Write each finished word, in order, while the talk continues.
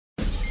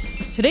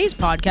Today's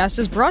podcast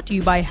is brought to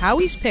you by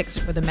Howie's Picks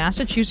for the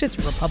Massachusetts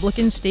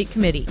Republican State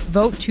Committee.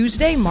 Vote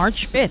Tuesday,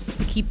 March 5th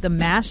to keep the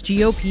Mass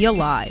GOP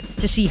alive.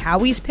 To see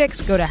Howie's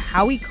Picks, go to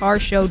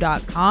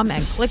howiecarrshow.com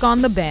and click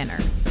on the banner.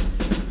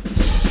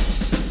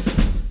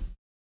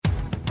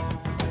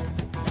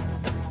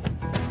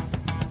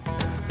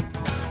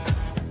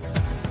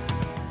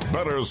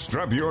 Better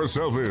strap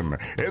yourself in.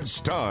 It's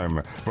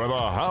time for the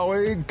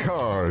Howie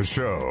Carr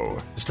Show.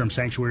 This term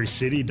sanctuary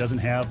city doesn't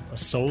have a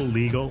sole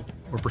legal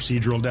or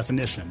procedural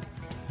definition.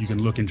 You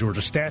can look in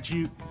Georgia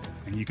statute,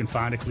 and you can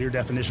find a clear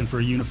definition for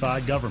a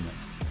unified government.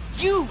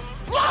 You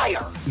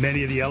liar!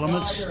 Many of the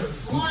elements...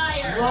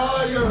 Liar!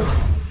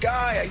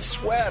 Guy, I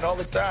sweat all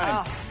the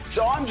time.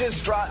 So I'm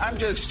just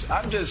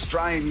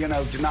trying,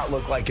 to not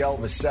look like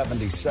Elvis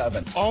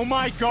 77. Oh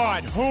my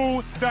God,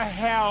 who the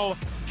hell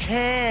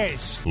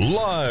cares?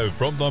 Live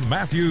from the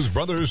Matthews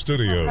Brothers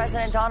Studios.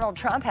 President Donald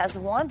Trump has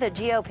won the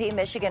GOP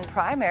Michigan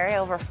primary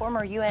over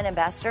former UN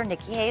Ambassador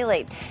Nikki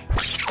Haley.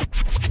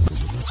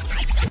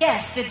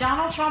 Yes, did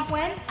Donald Trump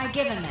win? I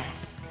give him that.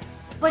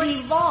 But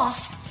he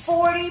lost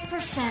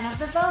 40% of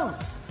the vote.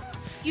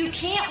 You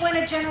can't win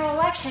a general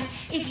election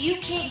if you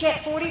can't get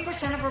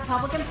 40% of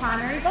Republican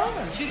primary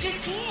voters. You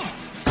just can't.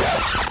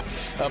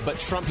 But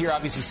Trump here,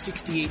 obviously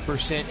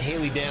 68%,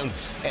 Haley down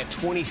at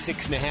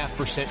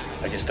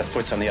 26.5%. I guess the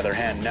foot's on the other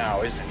hand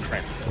now, isn't it,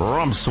 Crimp?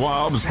 Rump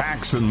swabs,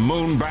 hacks, and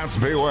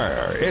moonbats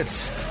beware.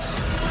 It's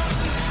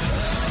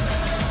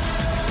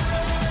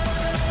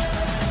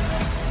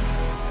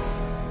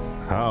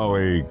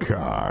Howie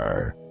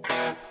Carr.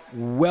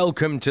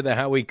 Welcome to the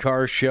Howie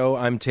Carr Show.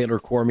 I'm Taylor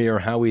Cormier,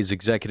 Howie's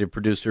executive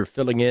producer,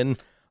 filling in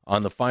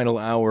on the final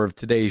hour of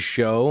today's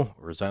show,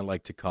 or as I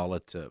like to call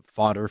it,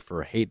 fodder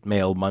for Hate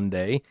Mail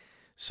Monday.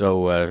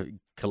 So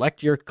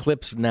collect your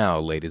clips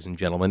now, ladies and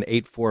gentlemen.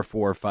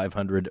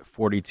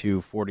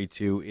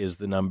 844-500-4242 is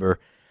the number.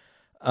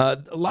 A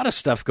lot of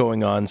stuff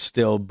going on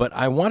still, but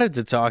I wanted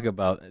to talk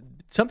about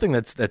something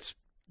that's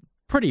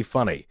pretty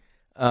funny.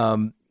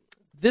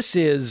 This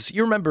is,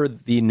 you remember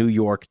the New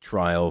York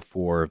trial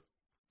for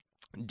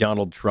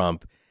Donald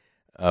Trump,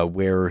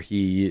 where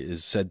he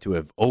is said to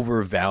have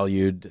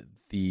overvalued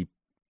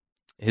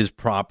his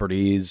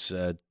properties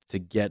to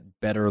get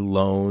better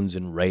loans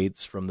and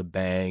rates from the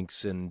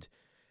banks and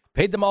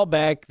paid them all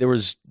back. There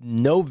was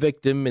no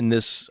victim in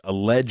this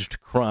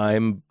alleged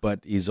crime,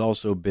 but he's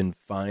also been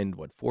fined,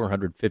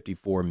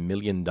 $454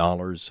 million,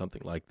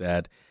 something like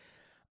that,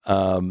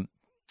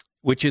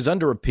 which is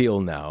under appeal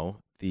now.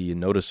 The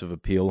notice of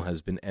appeal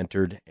has been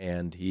entered,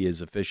 and he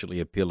is officially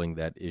appealing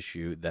that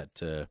issue,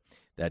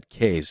 that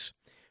case.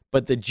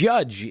 But the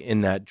judge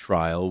in that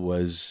trial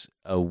was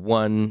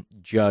one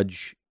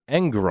Judge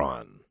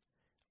Engoron,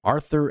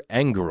 Arthur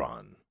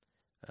Engoron,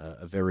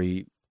 a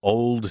very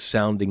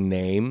old-sounding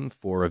name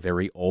for a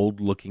very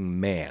old-looking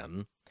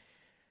man.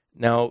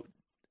 Now,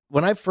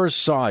 when I first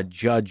saw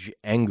Judge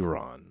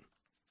Engoron,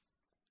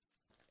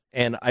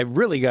 and I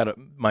really got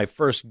my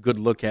first good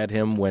look at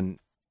him when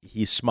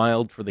he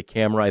smiled for the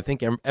camera. I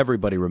think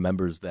everybody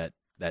remembers that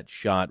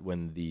shot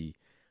when the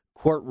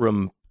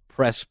courtroom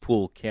press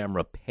pool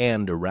camera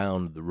panned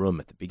around the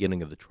room at the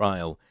beginning of the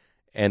trial,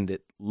 and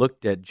it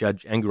looked at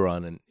Judge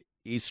Engoron, and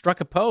he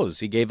struck a pose.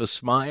 He gave a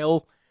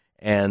smile,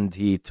 and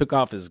he took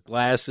off his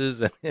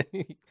glasses, and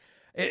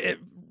it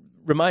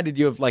reminded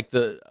you of like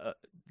the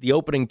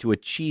opening to a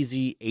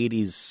cheesy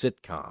 80s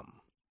sitcom.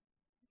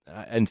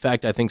 In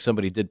fact, I think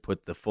somebody did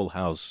put the Full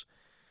House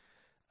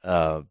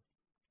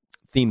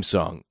theme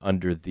song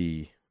under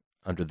the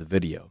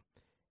video.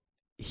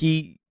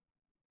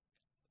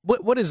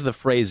 What is the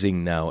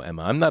phrasing now,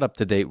 Emma? I'm not up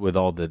to date with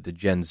all the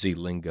Gen Z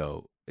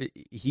lingo.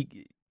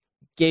 He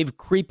gave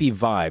creepy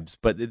vibes,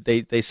 but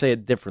they say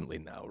it differently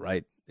now,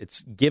 right?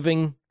 It's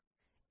giving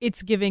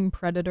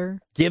predator.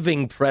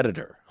 Giving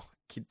predator.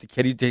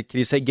 Can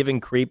you say giving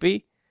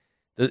creepy?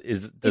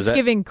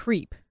 Giving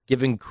creep.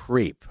 Giving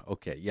creep.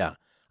 Okay, yeah.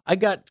 I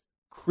got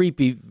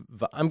creepy.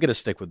 I'm going to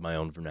stick with my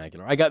own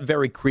vernacular. I got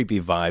very creepy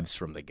vibes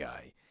from the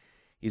guy.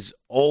 He's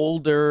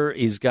older.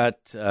 He's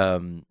got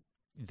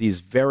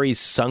these very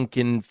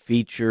sunken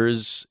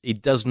features. He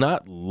does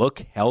not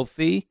look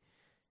healthy.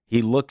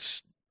 He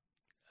looks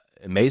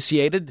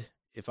emaciated,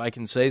 if I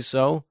can say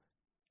so.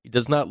 He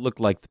does not look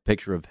like the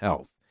picture of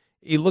health.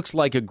 He looks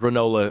like a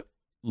granola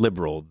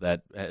liberal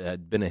that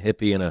had been a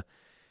hippie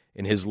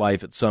in his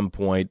life at some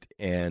point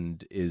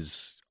and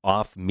is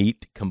off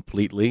meat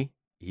completely.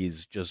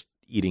 He's just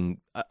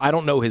eating. I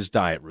don't know his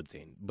diet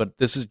routine, but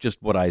this is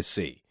just what I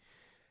see.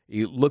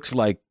 He looks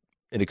like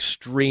an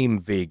extreme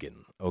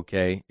vegan,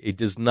 okay? It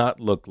does not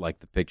look like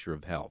the picture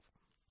of health.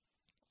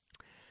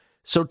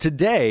 So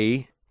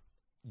today,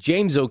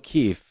 James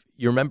O'Keefe,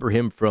 you remember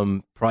him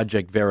from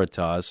Project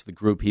Veritas, the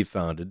group he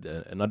founded,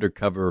 an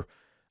undercover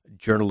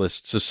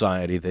journalist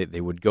society. They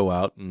would go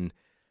out and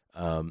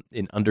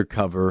in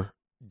undercover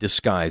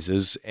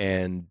disguises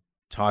and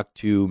talk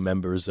to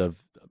members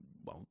of,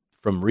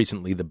 from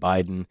recently the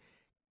Biden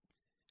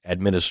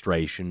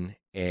administration,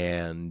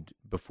 and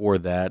before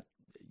that,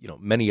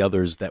 many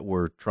others that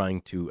were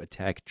trying to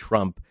attack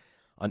Trump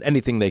on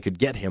anything they could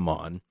get him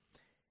on.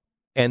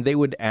 And they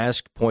would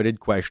ask pointed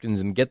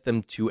questions and get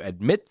them to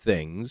admit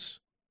things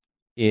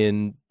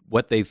in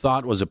what they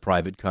thought was a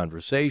private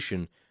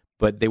conversation,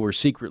 but they were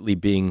secretly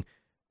being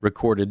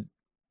recorded,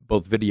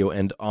 both video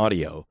and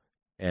audio,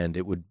 and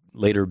it would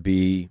later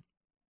be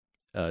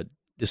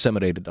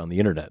disseminated on the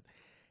internet.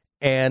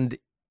 And,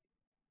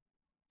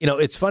 you know,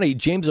 it's funny,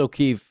 James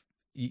O'Keefe,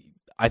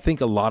 I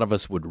think a lot of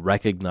us would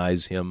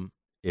recognize him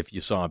if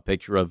you saw a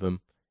picture of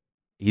him.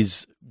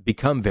 He's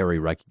become very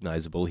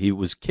recognizable. He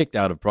was kicked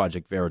out of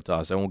Project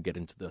Veritas. I won't get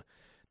into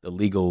the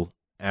legal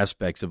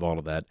aspects of all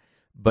of that,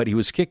 but he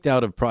was kicked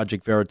out of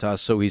Project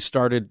Veritas, so he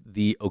started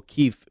the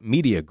O'Keefe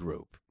Media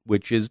Group,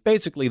 which is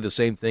basically the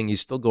same thing.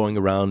 He's still going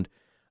around,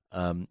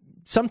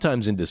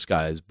 sometimes in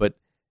disguise, but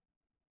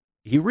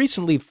he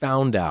recently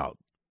found out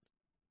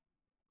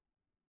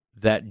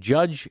that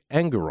Judge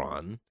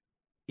Engoron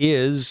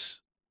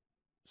is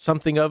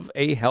something of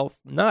a health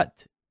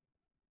nut.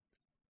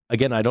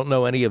 Again, I don't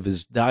know any of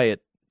his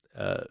diet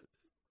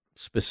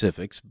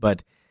specifics,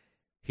 but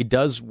he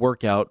does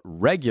work out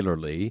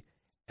regularly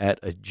at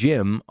a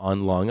gym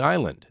on Long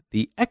Island,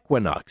 the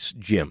Equinox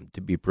Gym,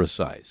 to be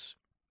precise.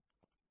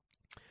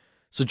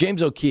 So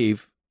James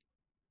O'Keefe,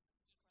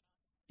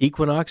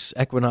 Equinox,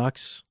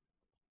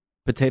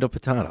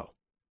 potato,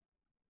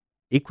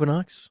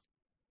 Equinox?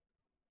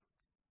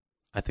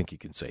 I think you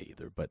can say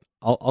either, but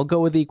I'll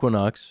go with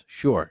Equinox,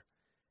 sure.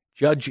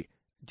 Judge,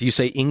 do you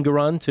say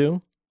Engoron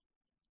too?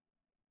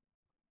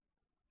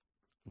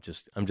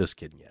 I'm just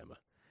kidding you, Emma.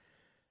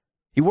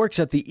 He works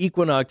at the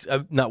Equinox,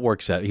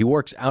 he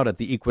works out at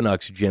the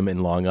Equinox Gym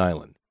in Long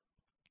Island.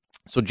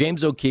 So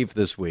James O'Keefe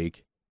this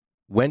week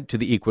went to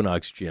the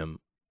Equinox Gym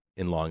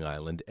in Long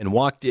Island and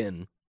walked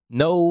in,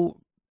 no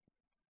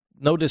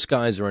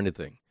disguise or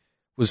anything.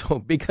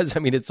 Because, I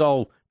mean, it's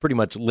all pretty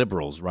much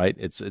liberals, right?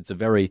 It's a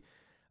very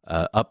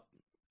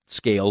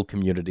upscale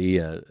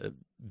community,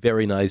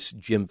 very nice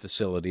gym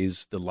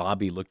facilities. The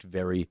lobby looked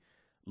very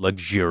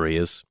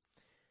luxurious.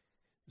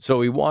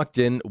 So he walked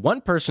in.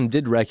 One person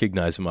did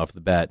recognize him off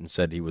the bat and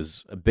said he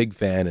was a big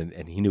fan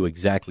and he knew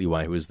exactly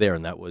why he was there,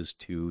 and that was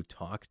to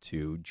talk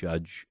to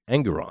Judge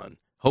Engoron,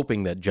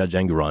 hoping that Judge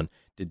Engoron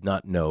did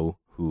not know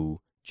who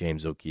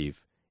James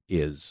O'Keefe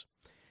is.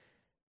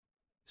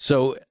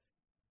 So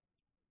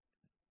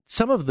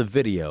some of the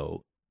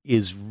video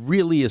is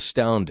really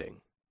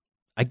astounding.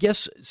 I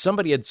guess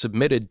somebody had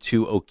submitted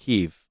to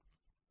O'Keefe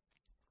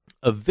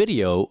a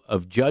video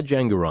of Judge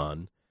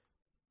Engoron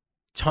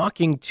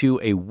talking to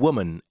a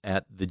woman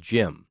at the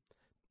gym.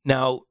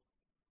 Now,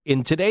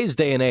 in today's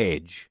day and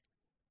age,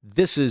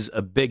 this is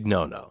a big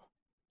no-no.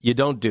 You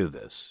don't do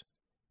this.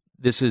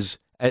 This is,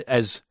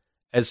 as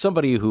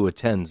somebody who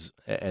attends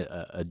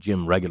a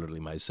gym regularly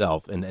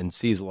myself and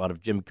sees a lot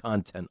of gym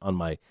content on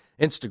my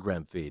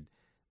Instagram feed,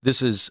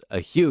 this is a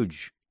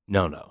huge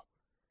no-no.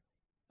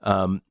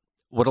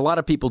 What a lot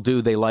of people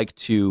do, they like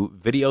to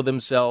video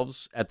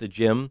themselves at the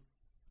gym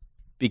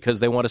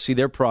because they want to see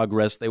their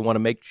progress. They want to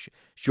make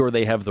sure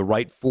they have the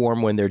right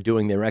form when they're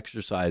doing their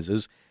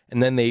exercises.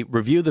 And then they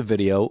review the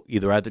video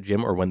either at the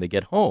gym or when they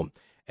get home.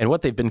 And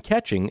what they've been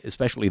catching,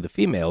 especially the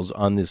females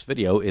on this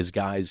video, is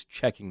guys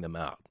checking them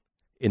out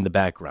in the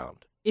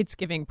background. It's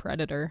giving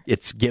Predator.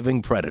 It's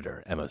giving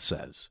Predator, Emma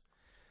says.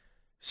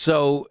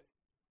 So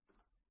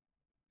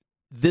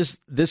this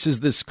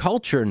is this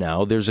culture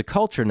now. There's a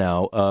culture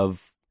now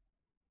of,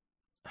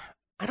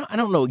 I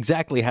don't know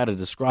exactly how to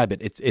describe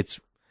it. It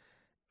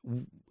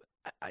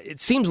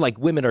seems like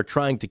women are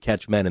trying to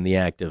catch men in the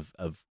act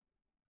of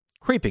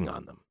creeping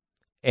on them,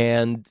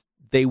 and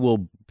they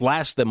will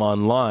blast them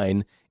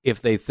online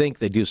if they think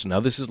they do so. Now,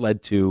 this has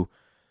led to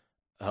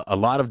a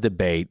lot of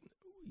debate,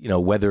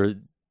 whether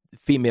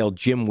female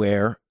gym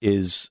wear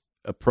is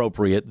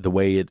appropriate the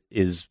way it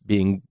is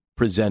being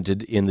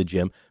presented in the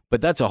gym,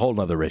 but that's a whole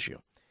other issue.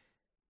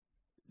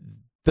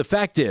 The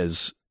fact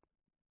is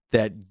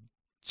that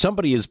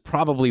somebody is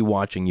probably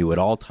watching you at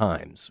all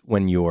times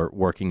when you're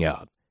working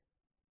out.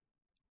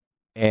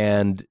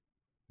 And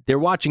they're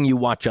watching you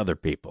watch other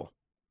people.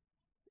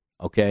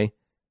 Okay?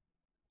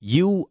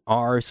 You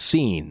are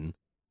seen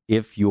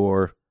if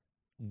you're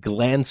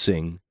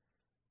glancing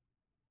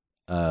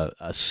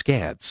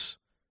askance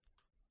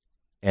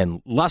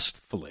and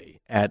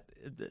lustfully at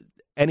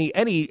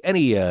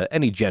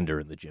any gender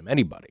in the gym,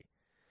 anybody.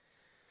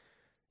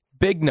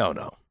 Big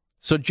no-no.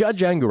 So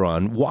Judge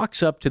Engoron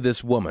walks up to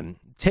this woman,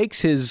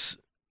 takes his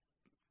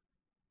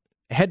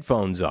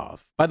headphones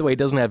off. By the way, he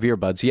doesn't have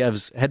earbuds. He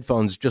has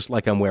headphones just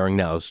like I'm wearing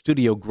now,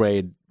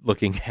 studio-grade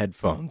looking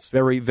headphones,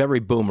 very, very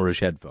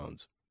boomerish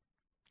headphones,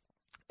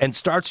 and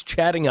starts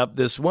chatting up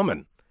this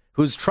woman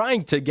who's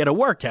trying to get a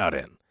workout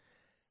in.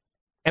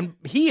 And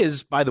he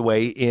is, by the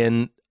way,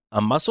 in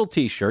a muscle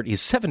T-shirt.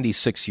 He's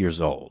 76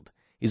 years old.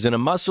 He's in a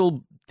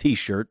muscle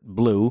T-shirt,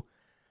 blue.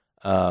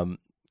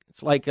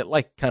 It's like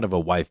kind of a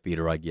wife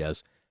beater, I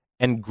guess,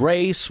 and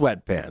gray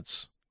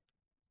sweatpants.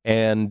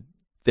 And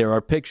there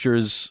are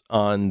pictures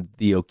on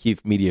the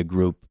O'Keefe Media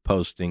Group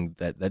posting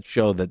that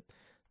show that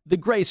the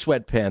gray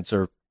sweatpants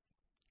are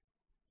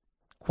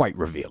quite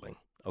revealing,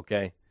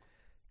 okay?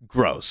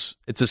 gross.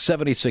 It's a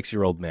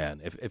 76-year-old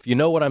man. If you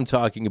know what I'm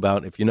talking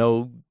about, if you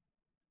know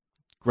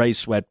gray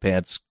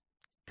sweatpants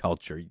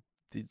culture,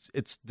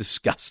 it's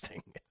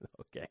disgusting.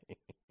 Okay.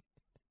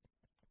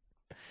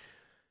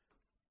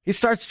 He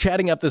starts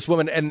chatting up this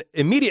woman, and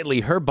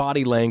immediately her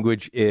body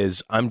language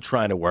is, I'm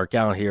trying to work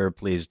out here.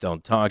 Please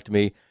don't talk to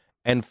me.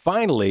 And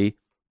finally,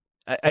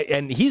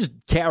 and he's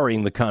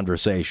carrying the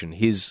conversation.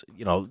 He's,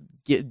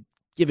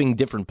 giving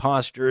different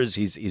postures.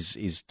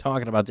 He's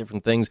talking about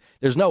different things.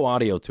 There's no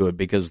audio to it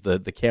because the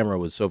camera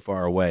was so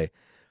far away.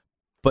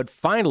 But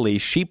finally,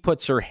 she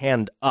puts her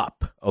hand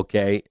up,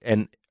 okay,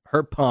 and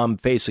her palm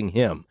facing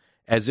him,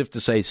 as if to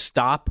say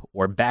stop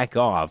or back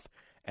off.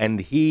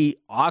 And he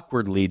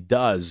awkwardly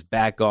does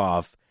back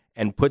off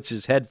and puts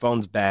his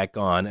headphones back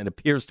on and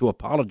appears to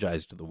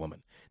apologize to the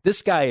woman.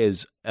 This guy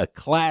is a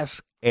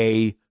Class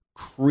A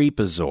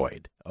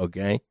creepazoid,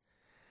 okay?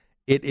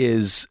 It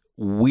is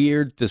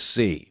weird to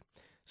see.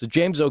 So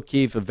James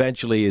O'Keefe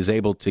eventually is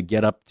able to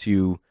get up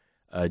to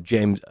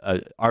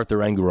Arthur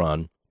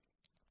Engoron,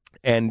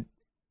 and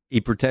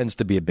he pretends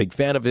to be a big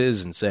fan of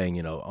his and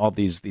saying, all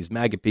these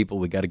MAGA people,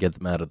 we got to get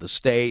them out of the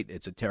state.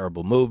 It's a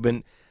terrible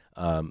movement.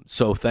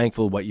 So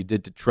thankful what you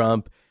did to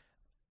Trump.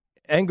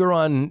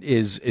 Engoron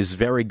is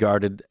very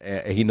guarded.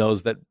 He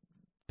knows that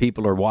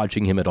people are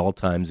watching him at all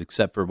times,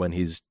 except for when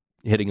he's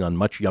hitting on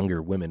much younger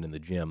women in the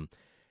gym.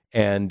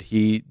 And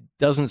he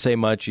doesn't say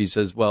much. He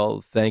says, well,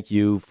 thank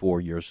you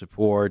for your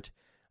support.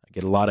 I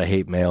get a lot of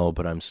hate mail,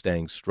 but I'm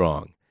staying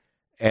strong.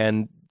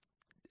 And,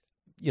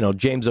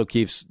 James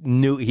O'Keefe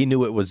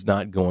knew it was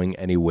not going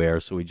anywhere,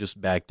 so he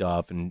just backed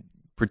off and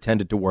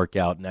pretended to work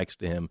out next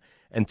to him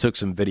and took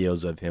some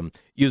videos of him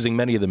using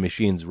many of the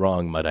machines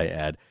wrong, might I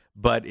add.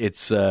 But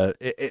it's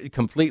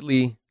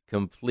completely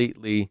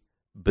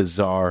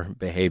bizarre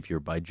behavior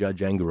by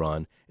Judge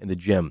Engoron in the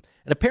gym.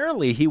 And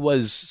apparently he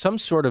was some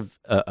sort of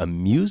a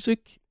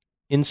music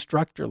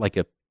instructor, like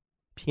a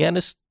piano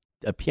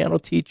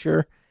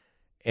teacher,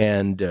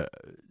 and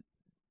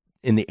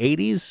in the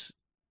 80s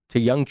to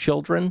young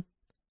children.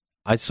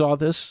 I saw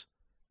this,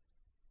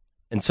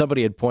 and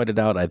somebody had pointed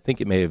out, I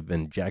think it may have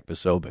been Jack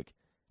Posobiec,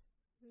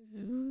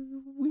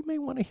 we may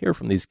want to hear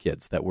from these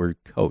kids that were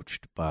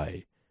coached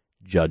by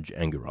Judge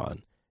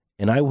Engoron.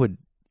 And I would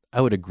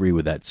agree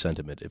with that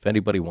sentiment. If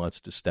anybody wants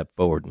to step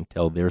forward and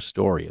tell their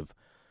story of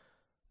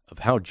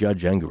how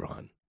Judge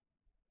Engoron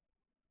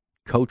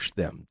coached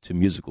them to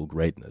musical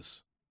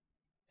greatness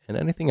and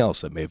anything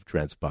else that may have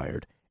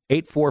transpired.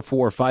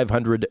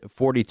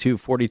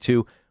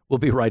 844-500-4242. We'll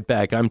be right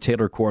back. I'm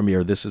Taylor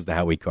Cormier. This is the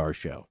Howie Carr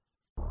Show.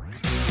 The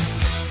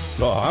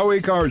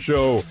Howie Carr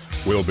Show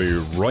will be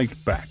right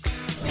back.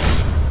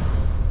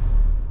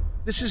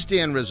 This is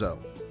Dan Rizzo.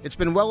 It's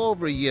been well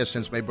over a year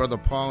since my brother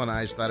Paul and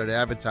I started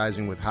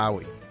advertising with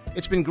Howie.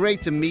 It's been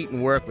great to meet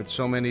and work with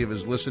so many of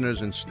his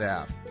listeners and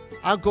staff.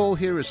 Our goal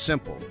here is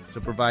simple, to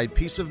provide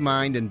peace of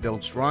mind and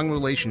build strong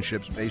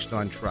relationships based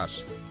on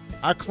trust.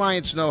 Our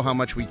clients know how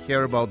much we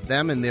care about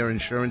them and their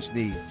insurance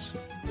needs.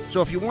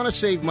 So if you want to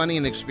save money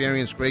and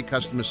experience great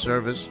customer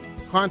service,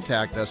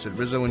 contact us at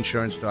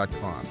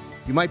RizzoInsurance.com.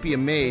 You might be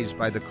amazed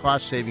by the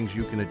cost savings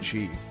you can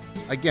achieve.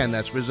 Again,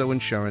 that's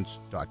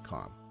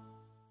RizzoInsurance.com.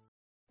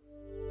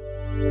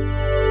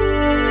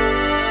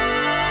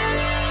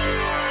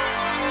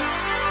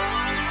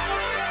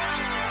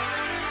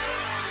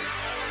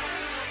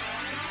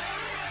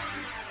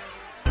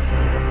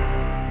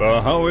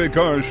 The Howie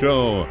Carr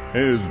Show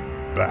is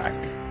back.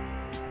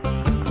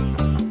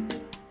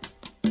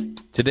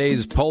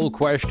 Today's poll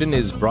question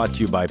is brought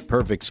to you by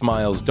Perfect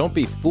Smiles. Don't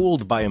be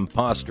fooled by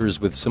imposters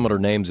with similar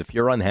names. If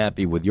you're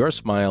unhappy with your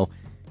smile,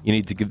 you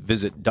need to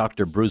visit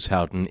Dr. Bruce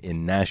Houghton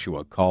in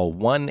Nashua. Call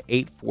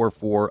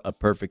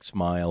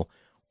 1-844-A-PERFECT-SMILE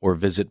or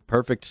visit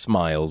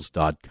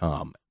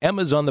perfectsmiles.com.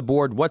 Emma's on the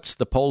board. What's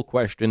the poll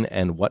question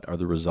and what are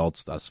the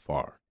results thus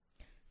far?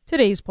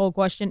 Today's poll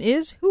question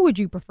is, who would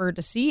you prefer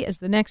to see as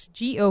the next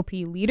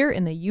GOP leader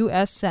in the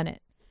U.S.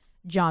 Senate?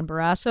 John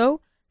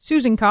Barrasso,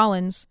 Susan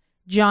Collins,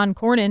 John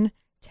Cornyn,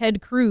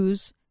 Ted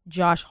Cruz,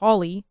 Josh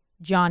Hawley,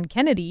 John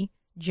Kennedy,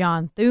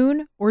 John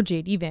Thune, or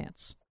J.D.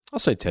 Vance? I'll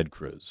say Ted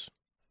Cruz.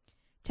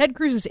 Ted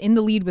Cruz is in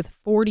the lead with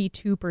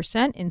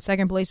 42%. In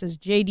second place is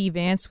J.D.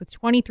 Vance with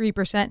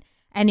 23%.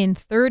 And in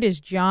third is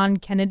John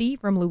Kennedy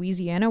from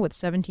Louisiana with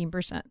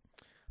 17%.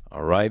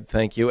 All right.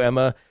 Thank you,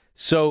 Emma.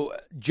 So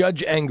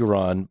Judge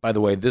Engoron, by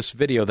the way, this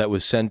video that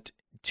was sent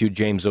to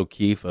James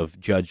O'Keefe of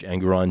Judge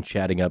Engoron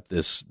chatting up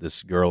this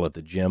girl at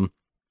the gym,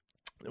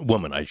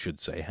 woman, I should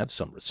say, have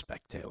some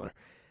respect, Taylor.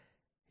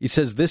 He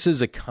says this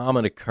is a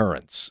common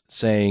occurrence,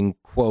 saying,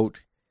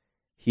 quote,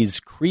 he's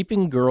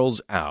creeping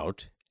girls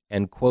out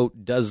and,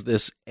 quote, does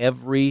this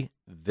every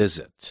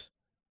visit.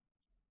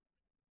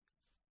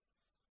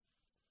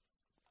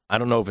 I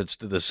don't know if it's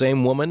to the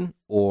same woman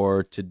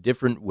or to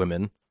different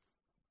women,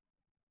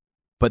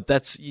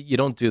 but you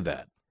don't do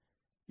that.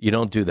 You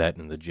don't do that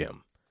in the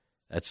gym.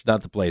 That's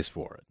not the place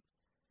for it,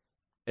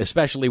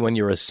 especially when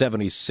you're a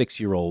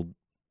 76-year-old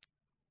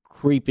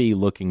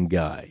creepy-looking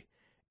guy.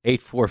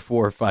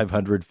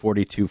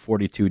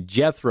 844-500-4242.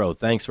 Jethro,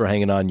 thanks for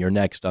hanging on. You're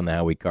next on the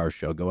Howie Carr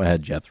Show. Go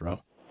ahead,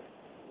 Jethro.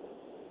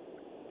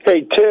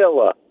 Hey,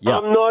 Taylor, yeah.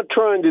 I'm not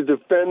trying to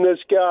defend this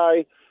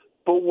guy,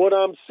 but what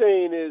I'm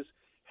saying is,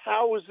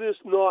 how is this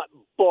not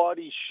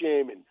body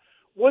shaming?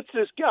 What's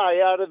this guy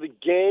out of the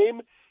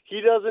game?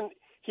 He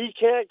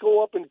can't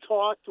go up and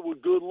talk to a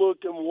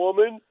good-looking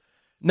woman?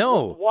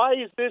 No. Why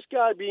is this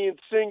guy being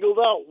singled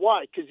out?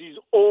 Why? Because he's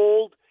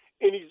old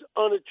and he's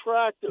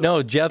unattractive.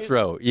 No,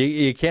 Jethro,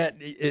 you can't.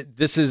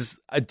 This is.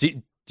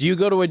 Do you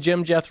go to a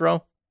gym,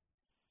 Jethro?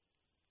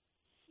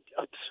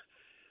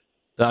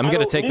 I'm going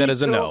to take that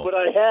as a no. But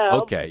I have.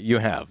 Okay, you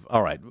have.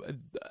 All right.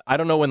 I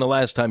don't know when the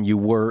last time you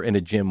were in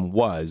a gym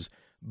was,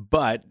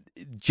 but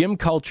gym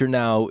culture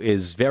now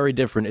is very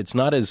different. It's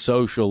not as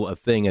social a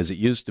thing as it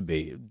used to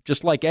be.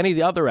 Just like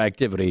any other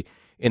activity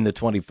in the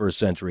 21st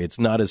century, it's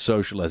not as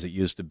social as it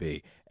used to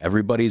be.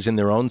 Everybody's in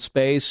their own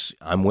space.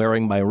 I'm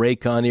wearing my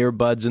Raycon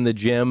earbuds in the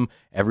gym.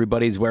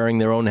 Everybody's wearing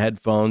their own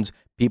headphones.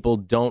 People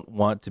don't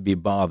want to be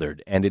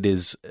bothered. And it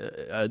is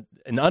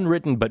an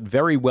unwritten but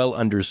very well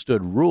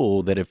understood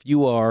rule that if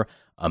you are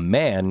a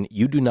man,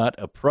 you do not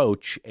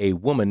approach a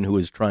woman who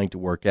is trying to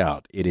work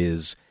out. It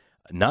is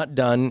not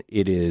done.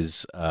 It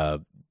is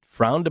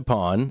frowned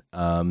upon,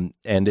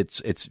 and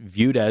it's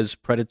viewed as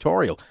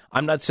predatorial.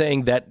 I'm not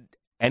saying that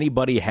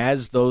anybody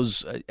has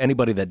those,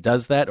 anybody that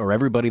does that or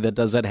everybody that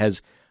does that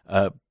has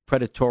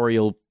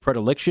predatorial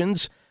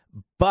predilections,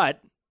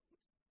 but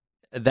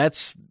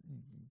that's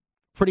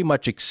pretty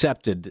much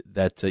accepted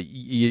that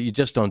you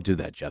just don't do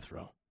that,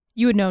 Jethro.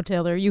 You would know,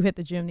 Taylor. You hit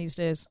the gym these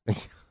days.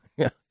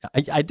 Yeah,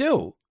 I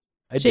do.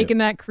 Shaking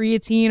that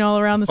creatine all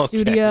around the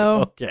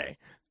studio. Okay.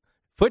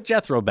 Put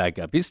Jethro back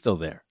up. He's still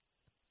there.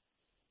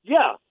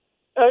 Yeah.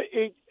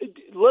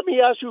 Let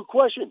me ask you a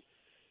question.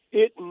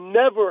 It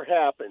never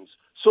happens.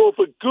 So if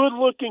a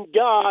good-looking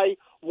guy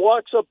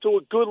walks up to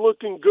a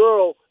good-looking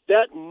girl,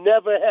 that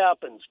never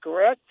happens,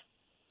 correct?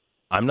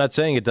 I'm not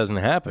saying it doesn't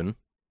happen.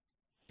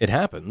 It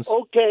happens.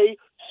 Okay,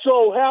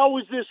 so how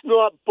is this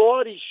not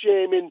body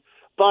shaming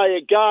by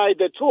a guy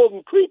that's old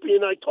and creepy?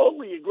 And I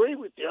totally agree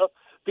with you.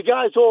 The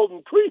guy's old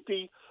and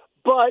creepy,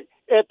 but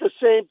at the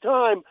same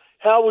time,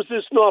 how is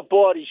this not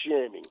body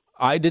shaming?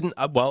 I didn't.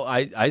 Well,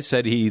 I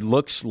said he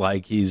looks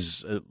like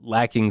he's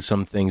lacking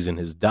some things in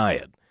his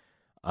diet.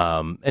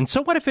 And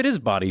so what if it is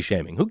body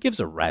shaming? Who gives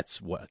a rat's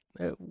what?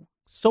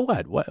 So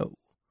what?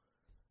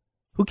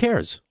 Who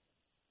cares?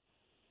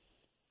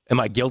 Am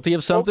I guilty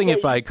of something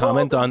if I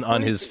comment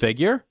on his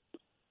figure?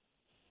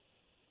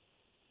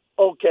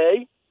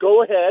 Okay,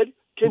 go ahead.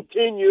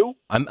 Continue.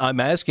 I'm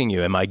asking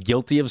you, am I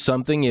guilty of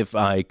something if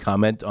I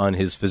comment on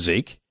his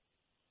physique?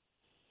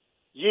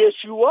 Yes,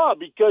 you are,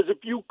 because if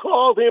you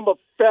called him a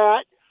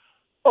fat,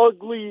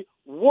 ugly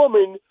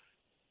woman,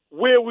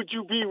 where would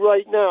you be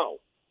right now?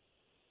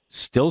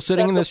 Still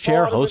sitting in this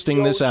chair,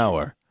 hosting this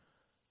hour.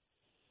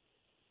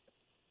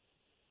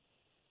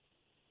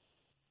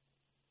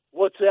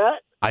 What's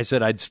that? I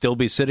said I'd still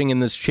be sitting in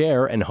this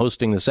chair and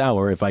hosting this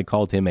hour if I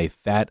called him a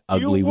fat,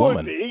 ugly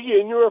woman. You would be,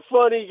 and you're a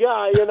funny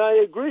guy, and I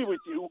agree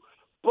with you,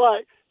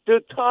 but the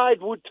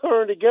tide would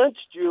turn against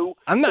you.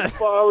 I'm not, as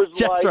far as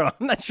Jethro,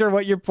 I'm not sure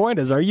what your point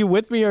is. Are you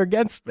with me or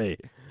against me?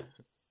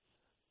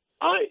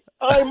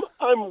 I'm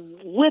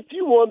with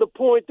you on the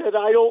point that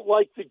I don't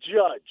like the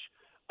judge.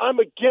 I'm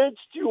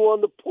against you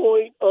on the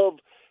point of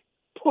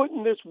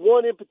putting this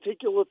one in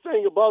particular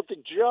thing about the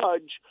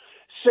judge,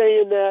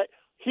 saying that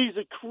he's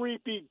a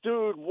creepy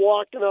dude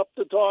walking up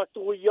to talk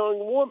to a young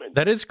woman.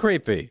 That is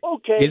creepy.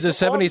 Okay, he's a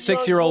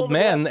 76-year-old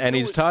man, and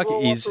he's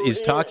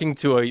talking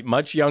to a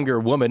much younger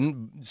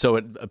woman. So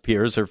it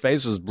appears her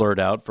face is blurred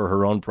out for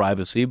her own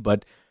privacy.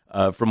 But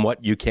from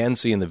what you can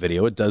see in the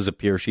video, it does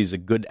appear she's a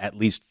good at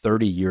least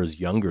 30 years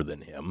younger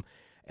than him,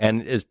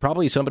 and is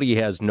probably somebody he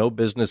has no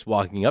business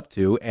walking up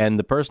to. And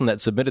the person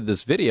that submitted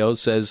this video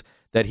says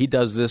that he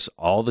does this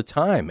all the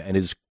time and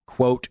is,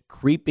 quote,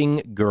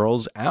 creeping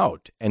girls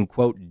out, and,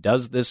 quote,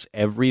 does this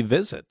every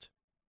visit.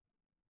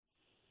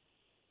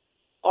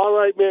 All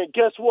right, man,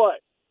 guess what?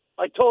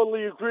 I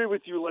totally agree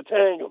with you. Let's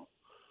hang him.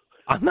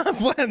 I'm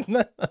not,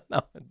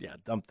 no, yeah,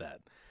 dump that.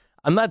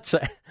 I'm not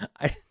saying,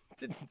 I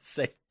didn't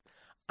say,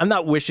 I'm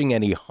not wishing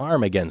any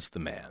harm against the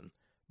man.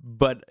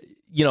 But,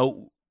 you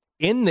know,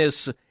 in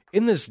this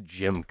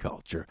gym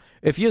culture,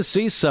 if you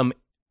see some,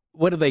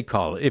 what do they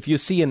call it? If you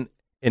see an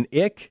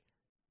ick,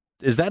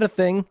 is that a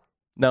thing?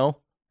 No?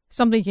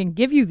 Something can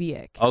give you the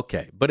ick.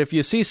 Okay, but if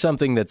you see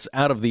something that's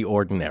out of the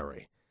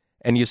ordinary,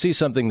 and you see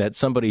something that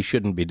somebody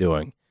shouldn't be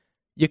doing,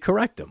 you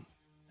correct them.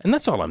 And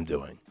that's all I'm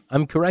doing.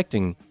 I'm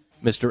correcting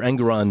Mr.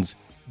 Engoron's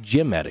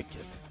gym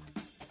etiquette.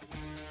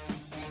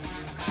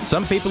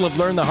 Some people have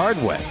learned the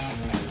hard way.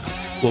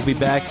 We'll be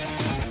back.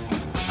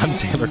 I'm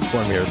Taylor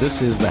Cormier.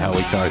 This is the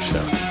Howie Carr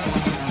Show.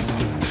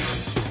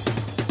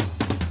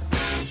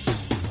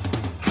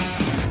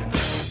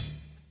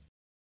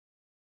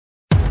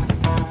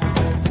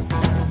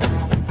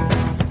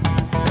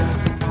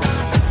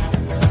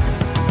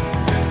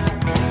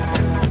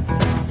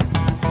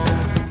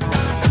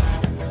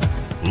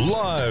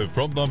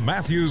 from the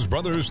Matthews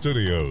Brothers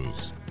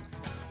Studios.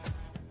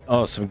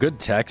 Oh, some good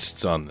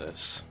texts on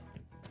this.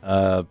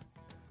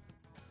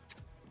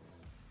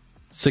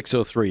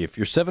 603, if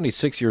you're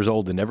 76 years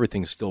old and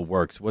everything still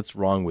works, what's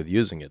wrong with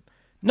using it?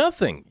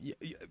 Nothing.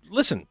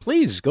 Listen,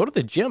 please go to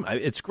the gym.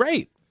 It's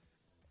great.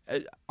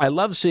 I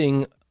love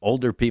seeing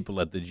older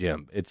people at the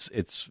gym.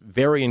 It's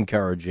very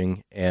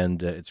encouraging,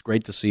 and it's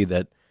great to see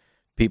that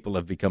people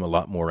have become a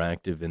lot more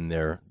active in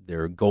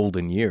their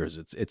golden years.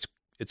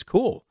 It's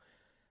cool.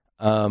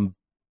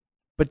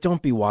 But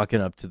don't be walking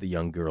up to the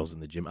young girls in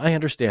the gym. I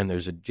understand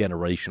there's a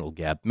generational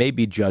gap.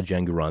 Maybe Judge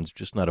Engoron's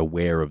just not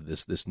aware of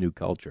this new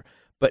culture.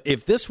 But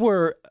if this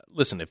were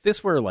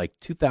like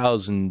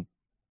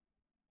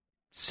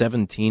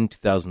 2017,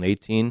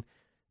 2018,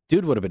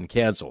 dude would have been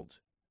canceled.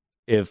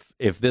 If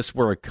this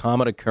were a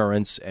common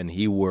occurrence and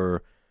he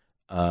were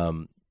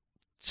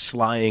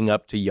slying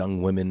up to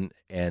young women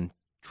and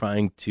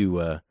trying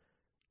to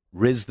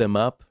rizz them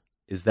up,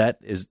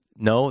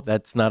 no,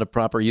 that's not a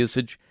proper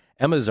usage.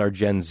 Emma's our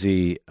Gen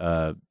Z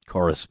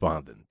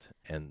correspondent,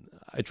 and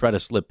I try to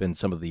slip in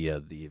some of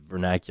the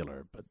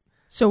vernacular. But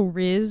so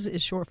Riz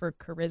is short for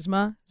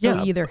charisma. So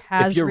yeah, he either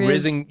has if you're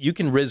Riz, rizzing, you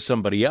can rizz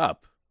somebody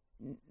up.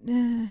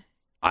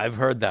 I've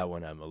heard that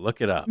one, Emma. Look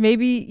it up.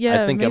 Maybe,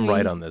 yeah. I think I'm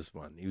right on this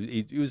one.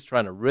 He was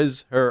trying to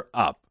rizz her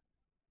up.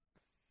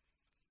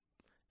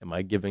 Am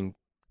I giving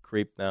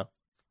creep now?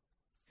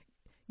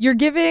 You're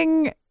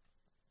giving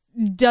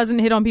doesn't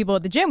hit on people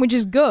at the gym, which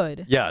is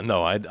good. Yeah,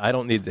 no, I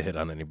don't need to hit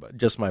on anybody.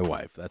 Just my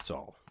wife, that's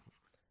all.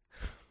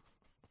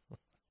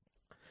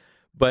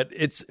 But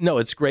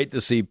it's great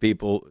to see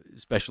people,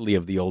 especially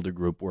of the older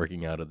group,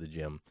 working out at the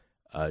gym.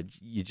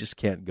 You just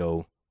can't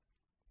go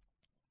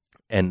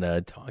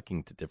and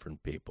talking to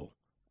different people.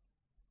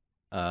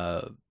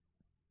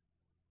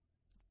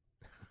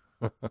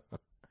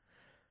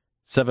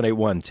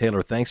 781,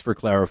 Taylor, thanks for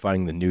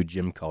clarifying the new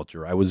gym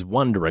culture. I was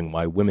wondering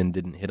why women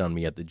didn't hit on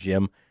me at the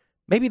gym.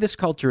 Maybe this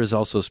culture is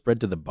also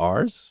spread to the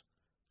bars?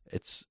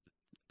 It's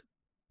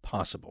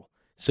possible.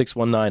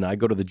 619, I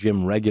go to the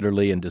gym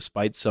regularly, and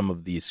despite some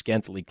of the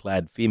scantily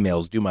clad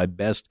females, do my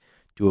best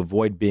to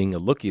avoid being a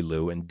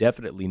looky-loo and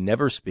definitely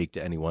never speak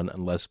to anyone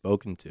unless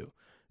spoken to.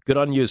 Good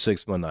on you,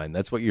 619.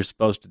 That's what you're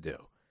supposed to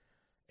do.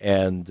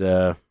 And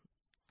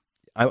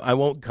I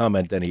won't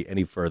comment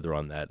any further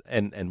on that.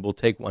 And we'll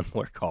take one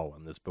more call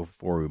on this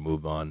before we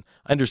move on.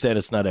 I understand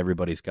it's not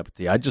everybody's cup of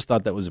tea. I just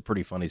thought that was a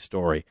pretty funny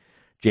story.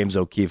 James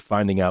O'Keefe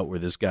finding out where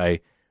this guy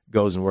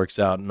goes and works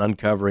out and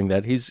uncovering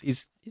that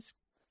he's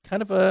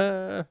kind of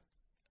a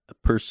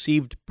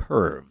perceived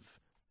perv,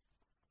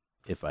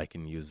 if I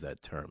can use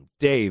that term.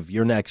 Dave,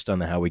 you're next on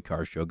the Howie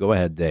Carr Show. Go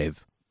ahead,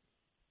 Dave.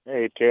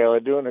 Hey, Taylor,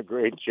 doing a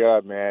great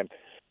job, man.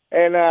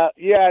 And,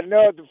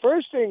 the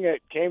first thing that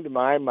came to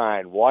my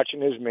mind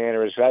watching his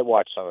mannerisms, I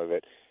watched some of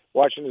it,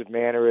 watching his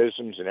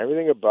mannerisms and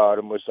everything about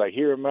him was like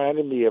he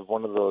reminded me of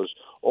one of those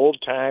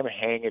old-time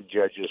hanging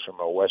judges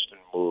from a Western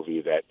movie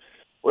that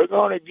we're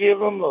going to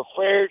give him a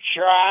fair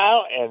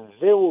trial and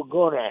then we're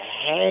going to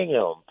hang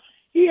him.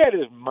 He had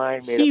his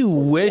mind made up. He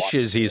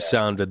wishes he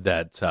sounded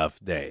that tough,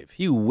 Dave.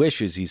 He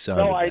wishes he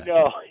sounded No, I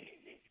know.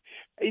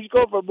 He's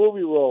going for a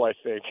movie role, I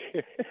think.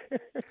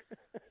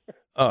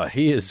 Oh,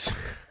 he is.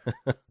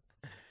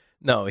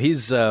 No,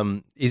 he's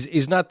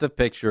not the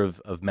picture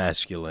of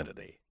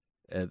masculinity.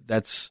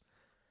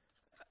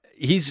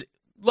 He's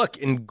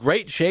in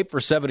great shape for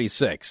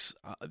 76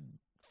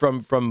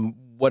 from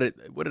what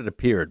it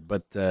appeared,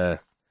 but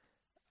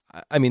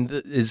I mean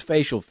his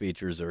facial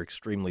features are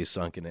extremely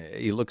sunken.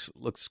 He looks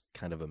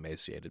kind of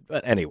emaciated.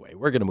 But anyway,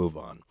 we're going to move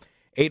on.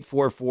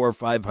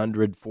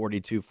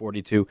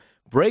 844-500-4242.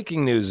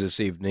 Breaking news this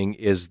evening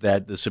is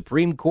that the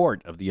Supreme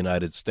Court of the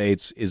United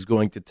States is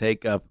going to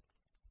take up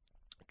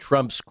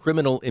Trump's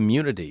criminal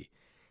immunity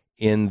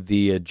in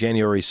the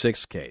January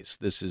 6th case.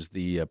 This is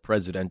the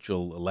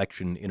presidential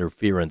election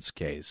interference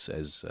case,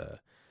 as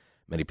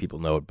many people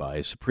know it by.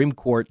 Supreme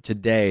Court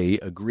today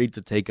agreed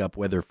to take up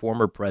whether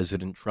former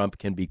President Trump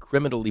can be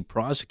criminally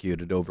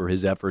prosecuted over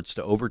his efforts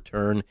to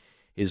overturn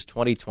his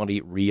 2020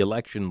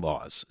 re-election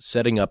loss,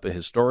 setting up a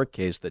historic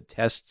case that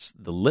tests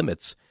the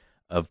limits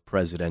of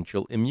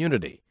presidential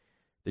immunity.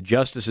 The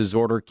justice's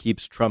order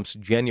keeps Trump's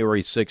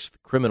January 6th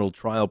criminal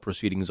trial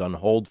proceedings on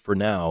hold for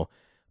now,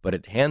 but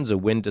it hands a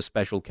win to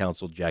special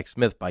counsel Jack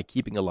Smith by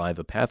keeping alive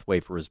a pathway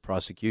for his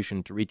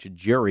prosecution to reach a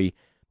jury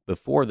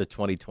before the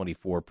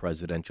 2024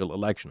 presidential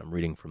election. I'm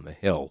reading from The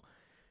Hill.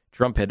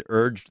 Trump had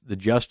urged the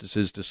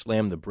justices to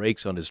slam the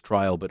brakes on his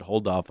trial but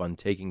hold off on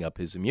taking up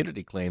his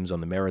immunity claims on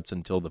the merits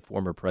until the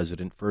former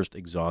president first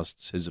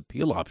exhausts his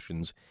appeal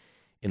options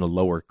in a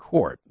lower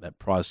court. That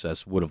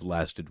process would have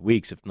lasted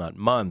weeks, if not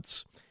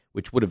months,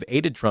 which would have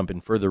aided Trump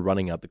in further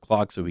running out the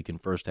clock so he can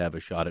first have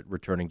a shot at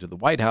returning to the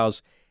White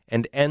House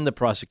and end the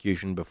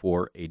prosecution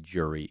before a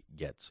jury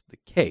gets the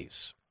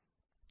case.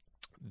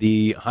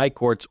 The High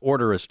Court's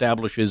order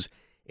establishes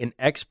an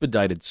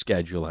expedited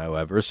schedule,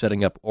 however,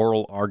 setting up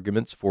oral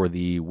arguments for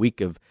the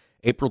week of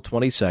April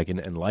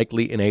 22nd and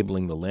likely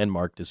enabling the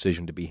landmark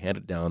decision to be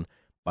handed down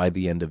by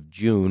the end of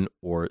June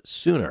or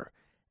sooner.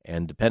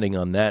 And depending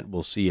on that,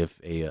 we'll see if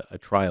a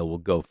trial will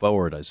go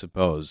forward, I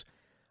suppose.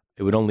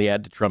 It would only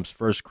add to Trump's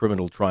first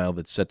criminal trial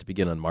that's set to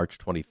begin on March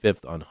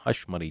 25th on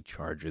hush money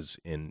charges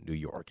in New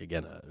York.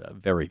 Again, a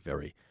very,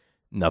 very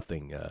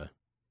nothing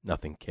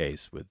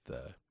case with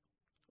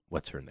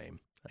what's her name?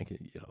 I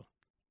can,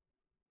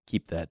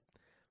 keep that.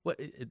 What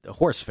the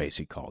horse face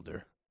he called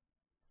her?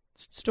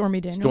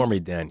 Stormy Daniels. Stormy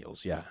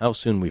Daniels. Yeah. How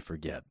soon we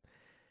forget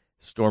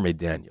Stormy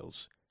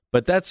Daniels.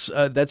 But that's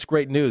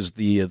great news.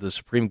 The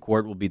Supreme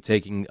Court will be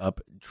taking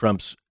up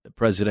Trump's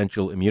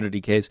presidential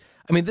immunity case.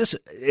 I mean,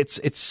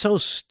 it's so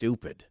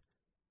stupid.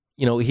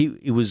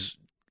 He was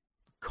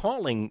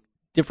calling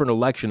different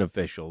election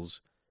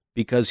officials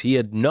because he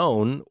had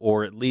known,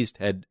 or at least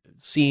had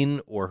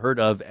seen or heard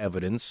of,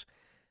 evidence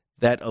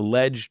that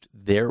alleged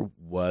there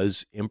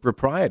was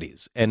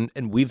improprieties, and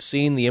we've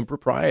seen the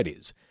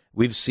improprieties.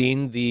 We've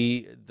seen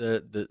the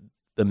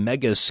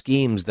mega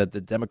schemes that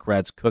the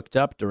Democrats cooked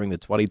up during the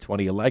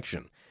 2020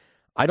 election.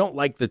 I don't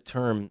like the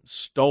term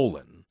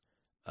stolen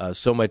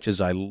so much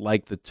as I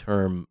like the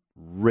term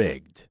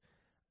rigged.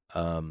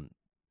 The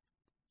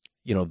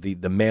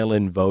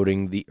mail-in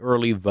voting, the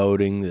early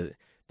voting,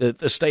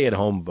 the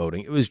stay-at-home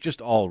voting. It was just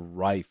all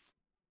rife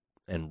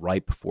and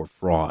ripe for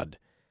fraud.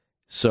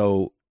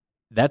 So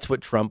that's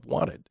what Trump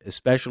wanted,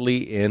 especially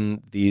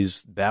in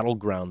these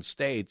battleground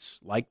states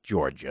like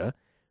Georgia,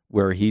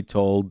 where he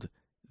told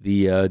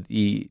the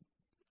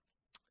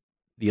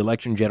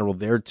election general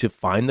there to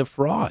find the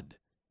fraud.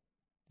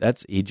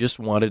 He just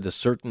wanted a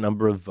certain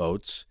number of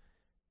votes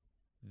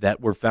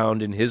that were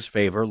found in his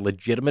favor,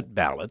 legitimate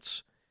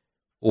ballots,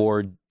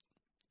 or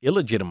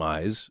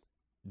illegitimize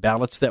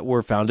ballots that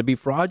were found to be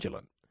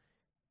fraudulent.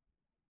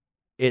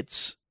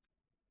 It's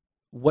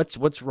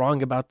what's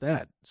wrong about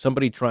that?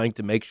 Somebody trying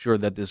to make sure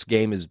that this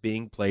game is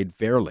being played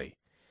fairly,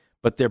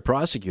 but they're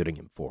prosecuting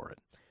him for it.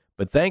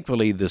 But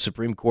thankfully, the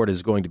Supreme Court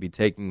is going to be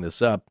taking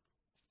this up,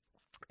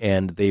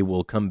 and they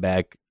will come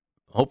back,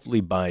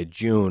 hopefully by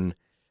June,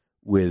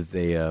 with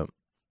a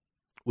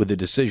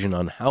decision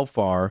on how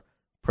far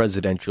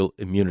presidential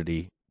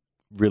immunity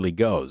really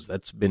goes.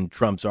 That's been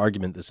Trump's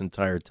argument this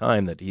entire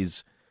time, that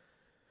he's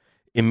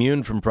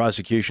immune from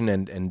prosecution,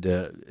 and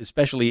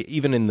especially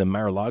even in the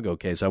Mar-a-Lago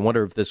case. I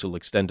wonder if this will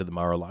extend to the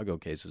Mar-a-Lago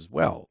case as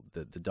well,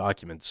 the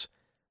documents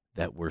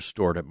that were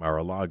stored at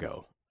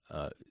Mar-a-Lago.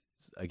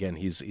 Again,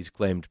 he's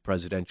claimed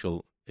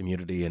presidential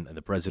immunity and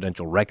the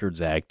Presidential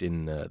Records Act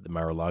in the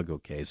Mar-a-Lago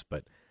case,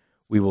 but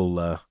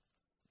we'll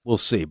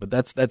see. But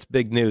that's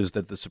big news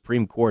that the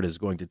Supreme Court is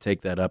going to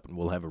take that up, and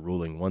we'll have a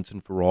ruling once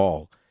and for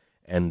all,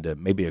 and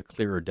maybe a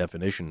clearer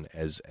definition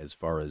as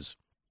far as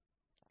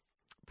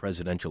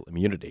presidential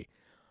immunity.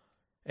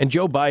 And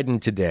Joe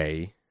Biden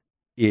today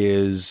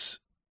he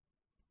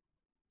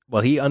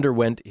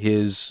underwent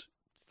his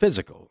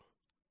physical.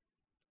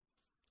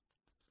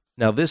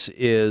 Now, this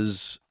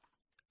is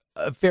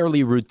a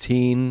fairly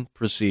routine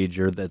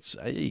procedure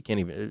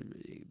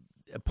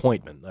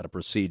appointment, not a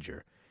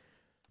procedure.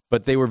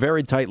 But they were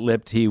very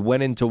tight-lipped. He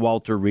went into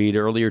Walter Reed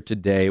earlier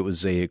today. It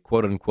was a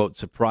quote-unquote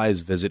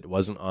surprise visit. It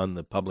wasn't on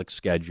the public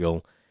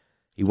schedule.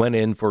 He went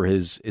in for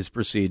his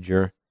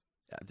procedure,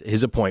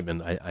 his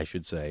appointment, I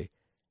should say,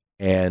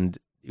 and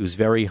he was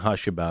very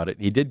hush about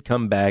it. He did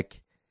come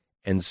back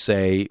and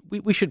say,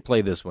 we should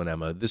play this one,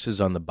 Emma. This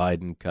is on the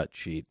Biden cut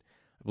sheet.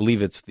 I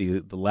believe it's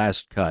the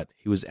last cut.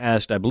 He was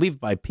asked, I believe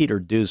by Peter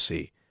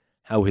Doocy,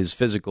 how his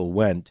physical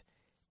went,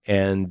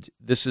 and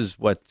this is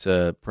what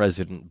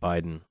President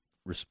Biden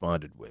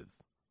responded with.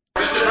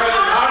 Mr. President,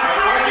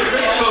 how did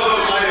your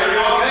physical go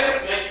today?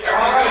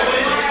 Are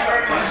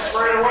you okay?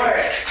 Straight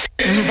away.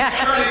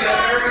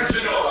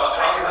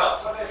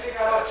 They think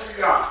I'm not too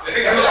young.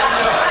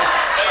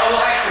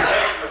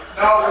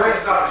 No, there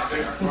is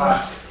something.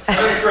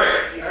 Everything's great.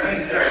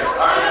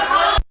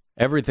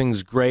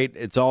 Everything's great.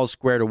 It's all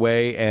squared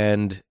away,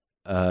 and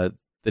the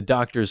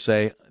doctors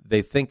say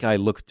they think I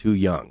look too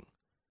young,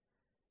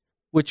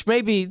 which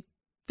maybe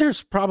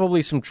there's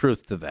probably some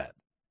truth to that.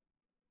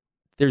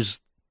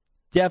 There's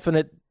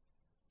definite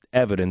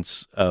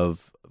evidence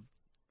of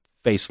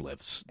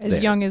facelifts. As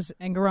young as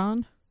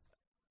Engoron?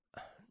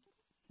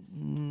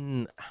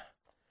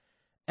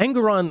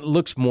 Engoron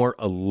looks more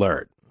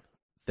alert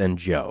than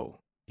Joe.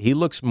 He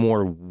looks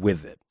more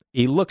with it.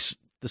 He looks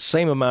the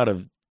same amount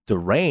of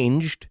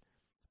deranged,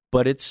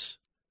 but it's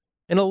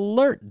an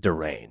alert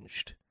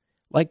deranged.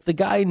 Like the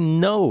guy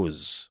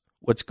knows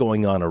what's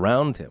going on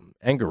around him,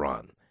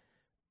 Engoron.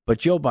 But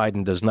Joe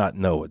Biden does not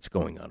know what's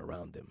going on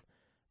around him.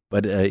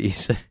 But he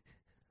said,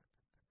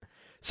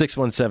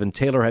 617,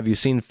 Taylor, have you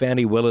seen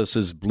Fannie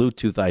Willis's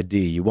Bluetooth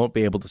ID? You won't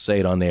be able to say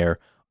it on air.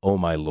 Oh,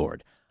 my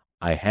Lord.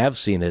 I have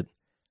seen it,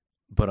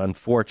 but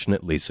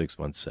unfortunately,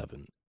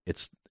 617,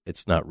 it's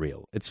not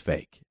real. It's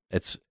fake.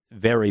 It's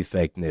very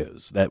fake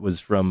news. That was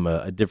from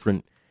a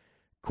different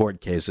court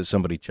case that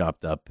somebody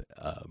chopped up.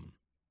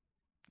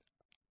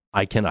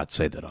 I cannot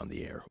say that on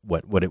the air,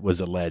 what it was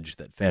alleged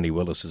that Fannie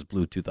Willis's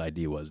Bluetooth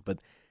ID was, but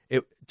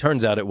it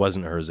turns out it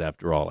wasn't hers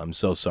after all. I'm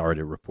so sorry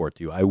to report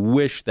to you. I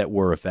wish that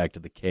were a fact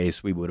of the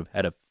case. We would have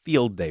had a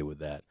field day with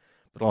that.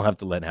 But I'll have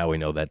to let Howie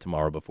know that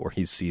tomorrow before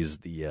he sees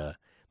the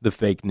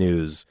fake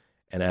news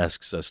and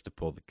asks us to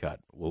pull the cut.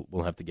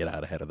 We'll have to get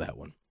out ahead of that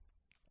one.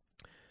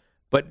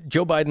 But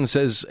Joe Biden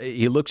says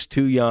he looks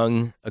too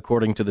young,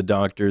 according to the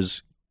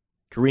doctors.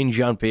 Karine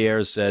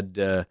Jean-Pierre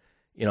said,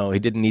 he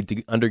didn't need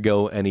to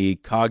undergo any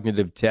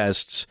cognitive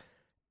tests.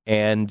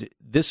 And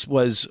this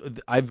was,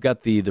 I've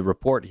got the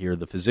report here.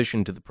 The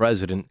physician to the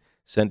president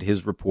sent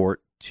his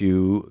report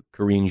to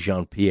Karine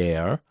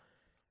Jean-Pierre.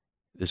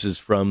 This is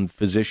from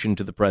physician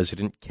to the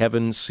president,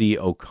 Kevin C.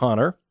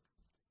 O'Connor.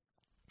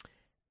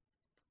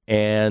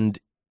 And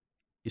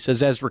he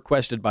says, as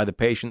requested by the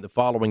patient, the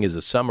following is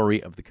a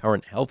summary of the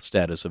current health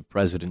status of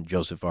President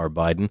Joseph R.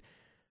 Biden.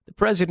 The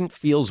president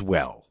feels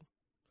well.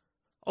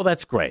 Oh,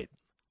 that's great.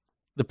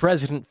 The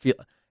president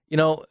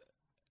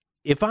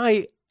if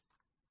I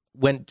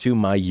went to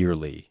my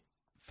yearly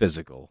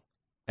physical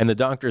and the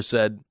doctor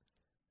said,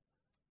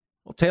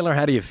 well, Taylor,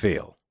 how do you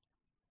feel?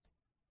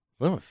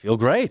 Well, I feel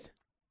great.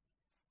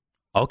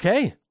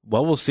 Okay,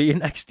 well, we'll see you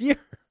next year.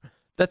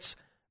 That's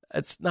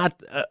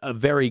not a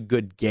very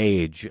good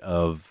gauge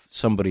of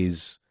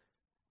somebody's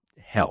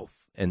health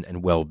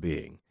and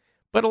well-being.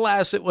 But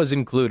alas, it was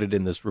included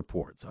in this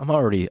report. So I'm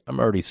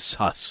already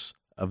sus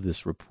of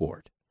this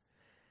report.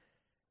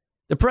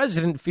 The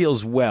president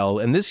feels well,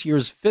 and this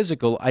year's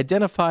physical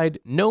identified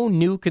no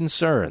new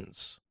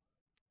concerns.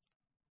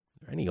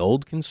 Are there any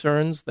old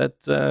concerns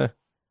that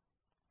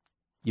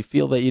you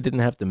feel that you didn't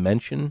have to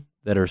mention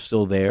that are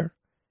still there?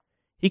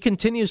 He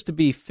continues to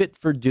be fit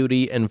for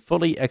duty and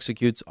fully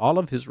executes all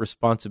of his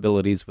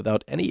responsibilities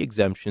without any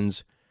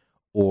exemptions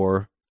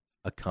or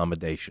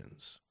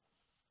accommodations.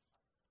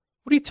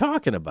 What are you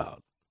talking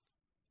about?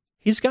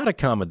 He's got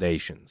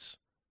accommodations.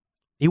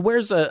 He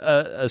wears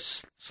a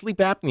sleep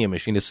apnea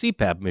machine, a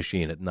CPAP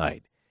machine at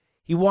night.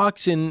 He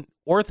walks in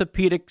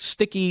orthopedic,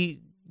 sticky,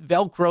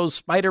 Velcro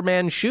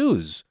Spider-Man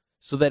shoes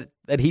so that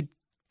he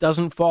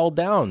doesn't fall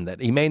down, that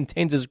he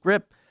maintains his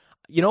grip.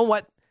 You know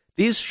what?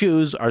 These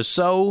shoes are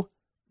so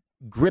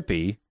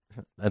grippy.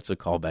 That's a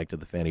callback to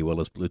the Fannie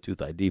Willis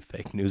Bluetooth ID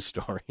fake news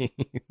story.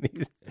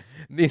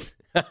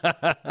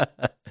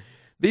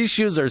 These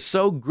shoes are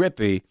so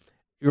grippy.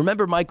 You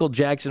remember Michael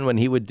Jackson when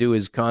he would do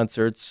his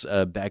concerts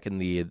back in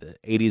the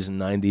 80s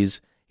and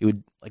 90s? He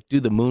would do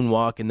the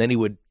moonwalk, and then he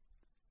would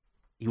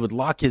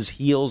lock his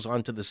heels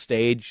onto the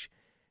stage,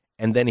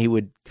 and then he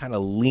would kind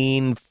of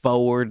lean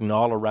forward and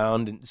all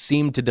around and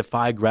seem to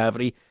defy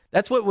gravity.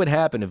 That's what would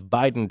happen if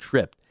Biden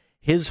tripped.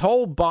 His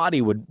whole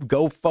body would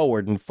go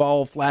forward and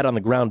fall flat on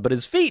the ground, but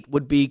his feet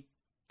would be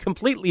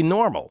completely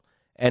normal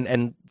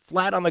and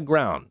flat on the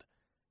ground.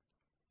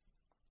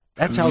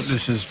 That's how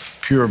this is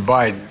pure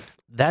Biden.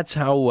 That's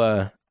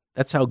how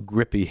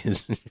grippy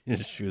his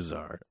shoes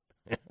are.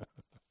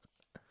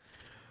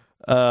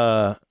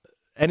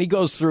 And he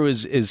goes through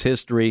his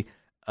history,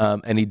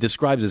 and he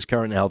describes his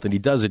current health, and he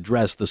does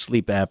address the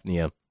sleep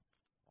apnea.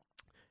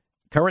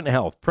 Current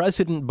health.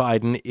 President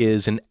Biden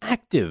is an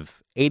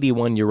active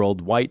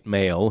 81-year-old white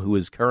male who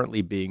is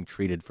currently being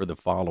treated for the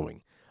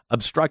following: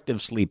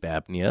 obstructive sleep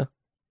apnea.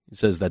 He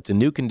says that's a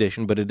new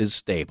condition, but it is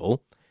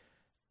stable.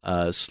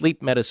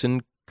 Sleep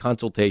medicine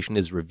consultation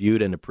is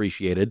reviewed and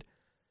appreciated.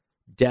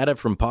 Data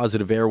from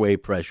positive airway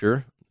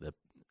pressure, the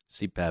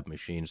CPAP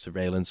machine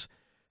surveillance,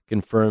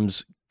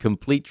 confirms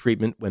complete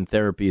treatment when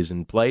therapy is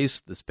in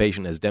place. This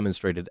patient has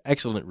demonstrated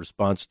excellent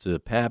response to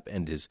PAP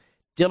and is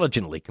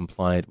diligently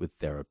compliant with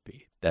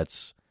therapy.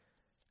 That's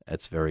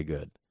very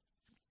good.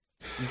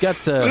 He's got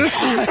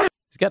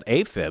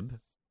AFib.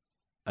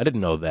 I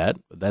didn't know that,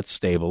 but that's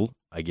stable,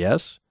 I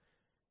guess.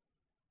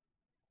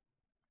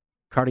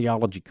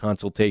 Cardiology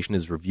consultation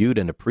is reviewed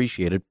and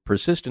appreciated.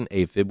 Persistent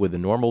AFib with a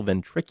normal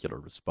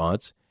ventricular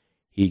response.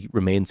 He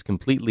remains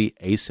completely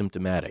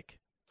asymptomatic.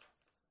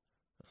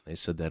 They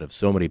said that of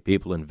so many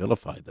people and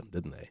vilified them,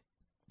 didn't they?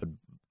 But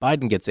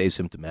Biden gets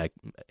asymptomatic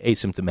and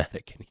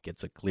he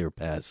gets a clear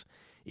pass.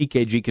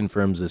 EKG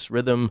confirms this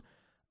rhythm.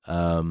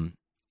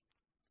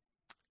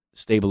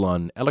 Stable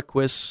on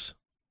Eliquis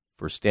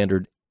for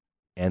standard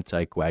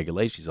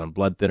anticoagulation. He's on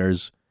blood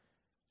thinners.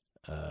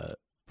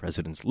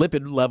 President's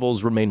lipid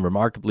levels remain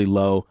remarkably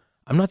low.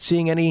 I'm not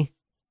seeing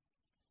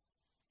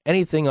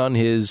anything on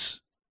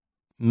his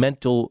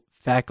mental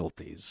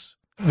faculties.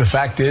 The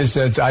fact is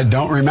that I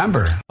don't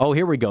remember. Oh,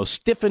 here we go.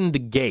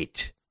 Stiffened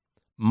gait.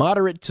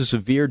 Moderate to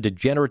severe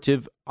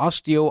degenerative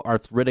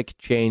osteoarthritic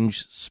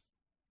change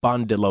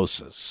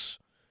spondylosis.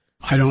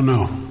 I don't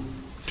know,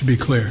 to be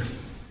clear.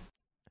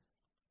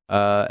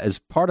 As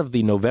part of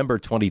the November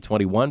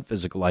 2021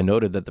 physical, I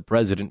noted that the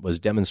president was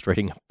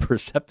demonstrating a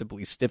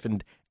perceptibly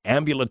stiffened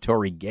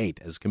ambulatory gait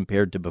as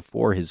compared to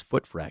before his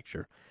foot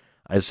fracture.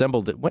 I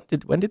assembled it.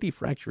 When did he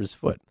fracture his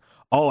foot?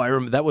 Oh, I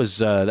remember that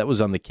was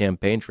on the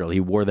campaign trail.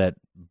 He wore that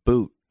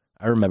boot.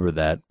 I remember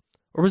that.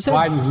 Or was that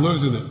Biden's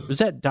losing it? Was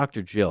that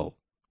Dr. Jill?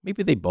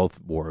 Maybe they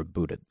both wore a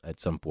boot at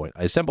some point.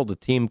 I assembled a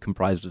team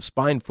comprised of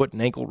spine, foot,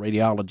 and ankle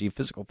radiology,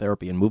 physical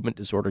therapy, and movement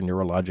disorder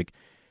neurologic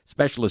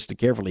specialists to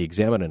carefully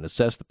examine and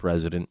assess the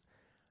president.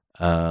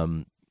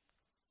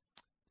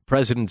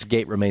 President's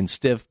gate remains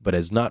stiff, but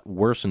has not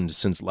worsened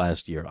since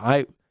last year.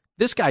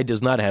 This guy does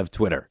not have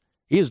Twitter.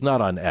 He is not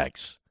on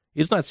X.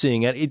 He's not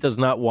seeing it. He does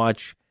not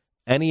watch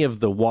any of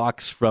the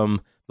walks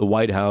from the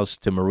White House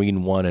to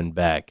Marine One and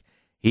back.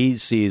 He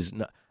sees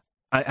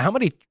how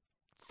many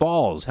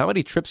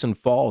trips and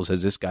falls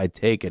has this guy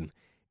taken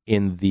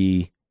in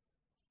the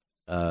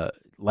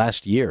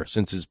last year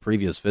since his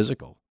previous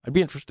physical? I'd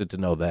be interested to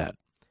know that.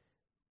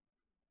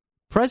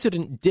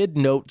 President did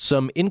note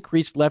some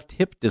increased left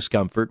hip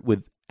discomfort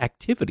with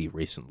activity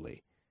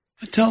recently.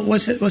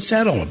 What's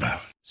that all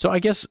about? So I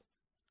guess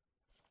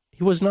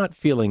he was not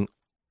feeling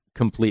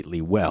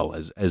completely well,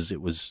 as it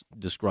was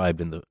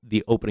described in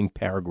the opening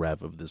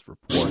paragraph of this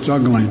report.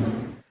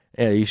 Struggling.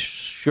 Yeah, you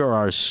sure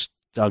are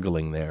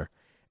struggling there.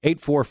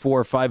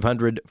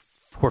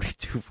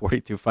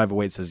 844-500-4242.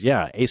 508 says,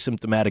 yeah,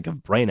 asymptomatic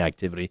of brain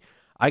activity.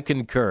 I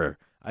concur.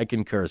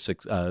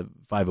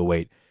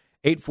 508.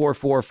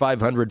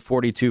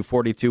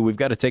 844-500-4242. We've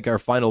got to take our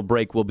final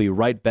break. We'll be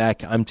right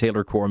back. I'm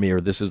Taylor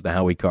Cormier. This is the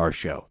Howie Carr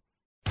Show.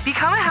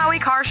 Become a Howie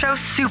Carr Show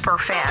super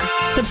fan.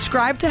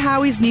 Subscribe to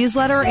Howie's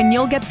newsletter and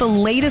you'll get the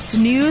latest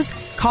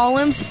news,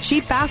 columns,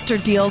 cheap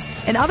bastard deals,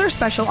 and other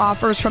special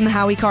offers from the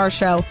Howie Carr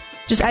Show.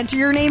 Just enter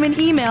your name and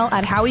email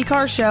at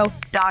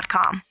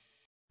howiecarrshow.com.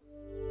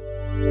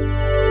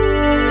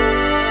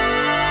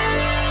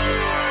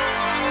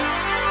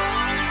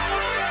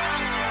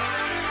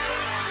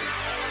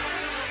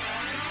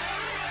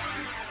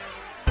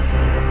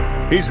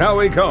 He's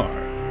Howie Carr,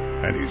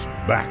 and he's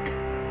back.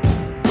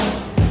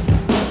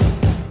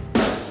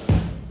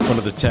 One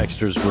of the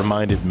texters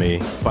reminded me,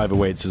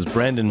 508 says,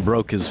 Brandon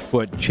broke his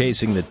foot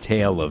chasing the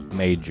tail of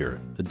Major,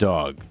 the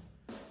dog.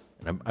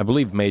 And I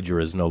believe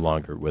Major is no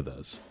longer with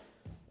us.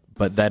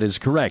 But that is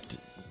correct.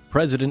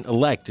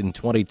 President-elect in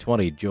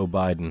 2020, Joe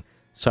Biden,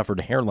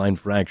 suffered hairline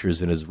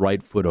fractures in his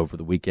right foot over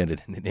the weekend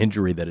and an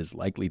injury that is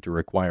likely to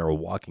require a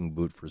walking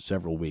boot for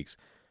several weeks.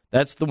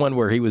 That's the one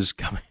where he was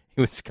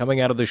coming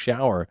out of the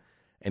shower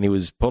and he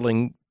was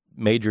pulling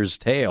Major's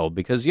tail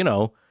because, you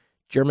know,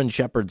 German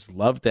Shepherds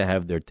love to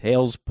have their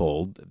tails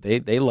pulled.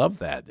 They love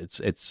that.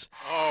 It's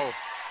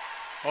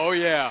Oh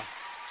yeah.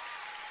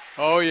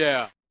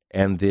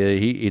 And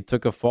he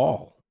took a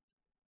fall.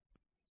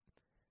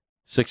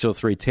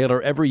 603,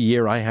 Taylor, every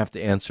year I have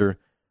to answer,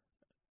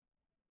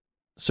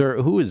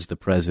 sir, who is the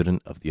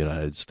President of the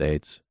United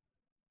States?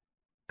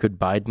 Could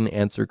Biden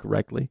answer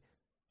correctly?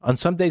 On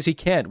some days he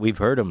can't. We've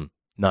heard him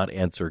not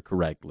answer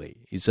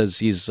correctly. He says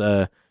he's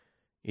the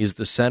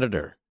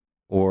senator,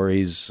 or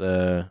he's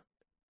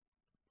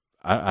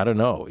I don't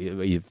know.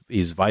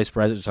 He's vice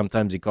president.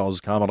 Sometimes he calls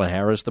Kamala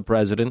Harris the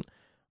president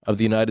of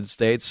the United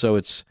States. So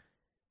it's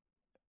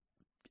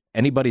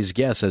anybody's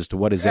guess as to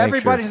what his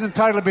Everybody's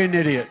entitled to be an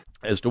idiot.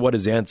 As to what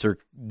his answer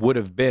would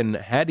have been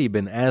had he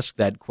been asked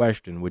that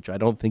question, which I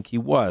don't think he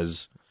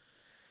was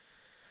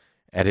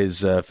at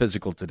his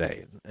physical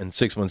today. And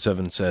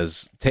 617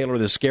 says, Taylor,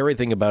 the scary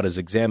thing about his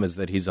exam is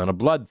that he's on a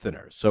blood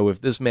thinner. So if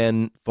this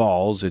man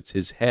falls, it's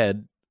his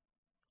head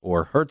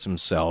or hurts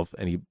himself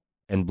and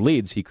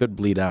bleeds, he could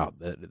bleed out.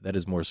 That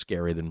is more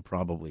scary than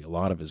probably a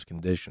lot of his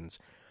conditions.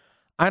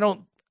 I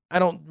don't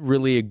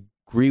really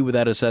agree with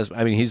that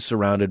assessment. I mean, he's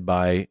surrounded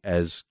by,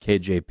 as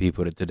KJP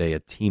put it today, a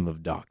team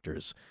of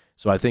doctors.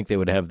 So I think they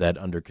would have that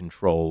under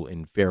control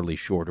in fairly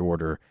short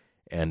order,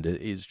 and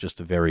it's just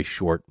a very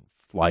short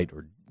flight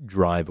or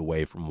drive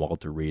away from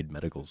Walter Reed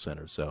Medical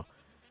Center. So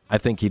I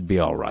think he'd be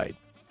all right.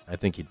 I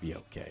think he'd be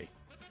okay.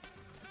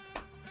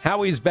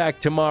 Howie's back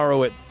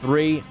tomorrow at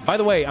 3. By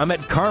the way, I'm at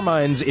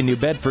Carmine's in New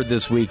Bedford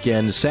this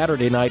weekend,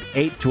 Saturday night,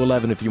 8 to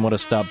 11, if you want to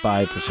stop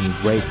by for some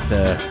great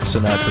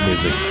Sinatra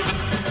music.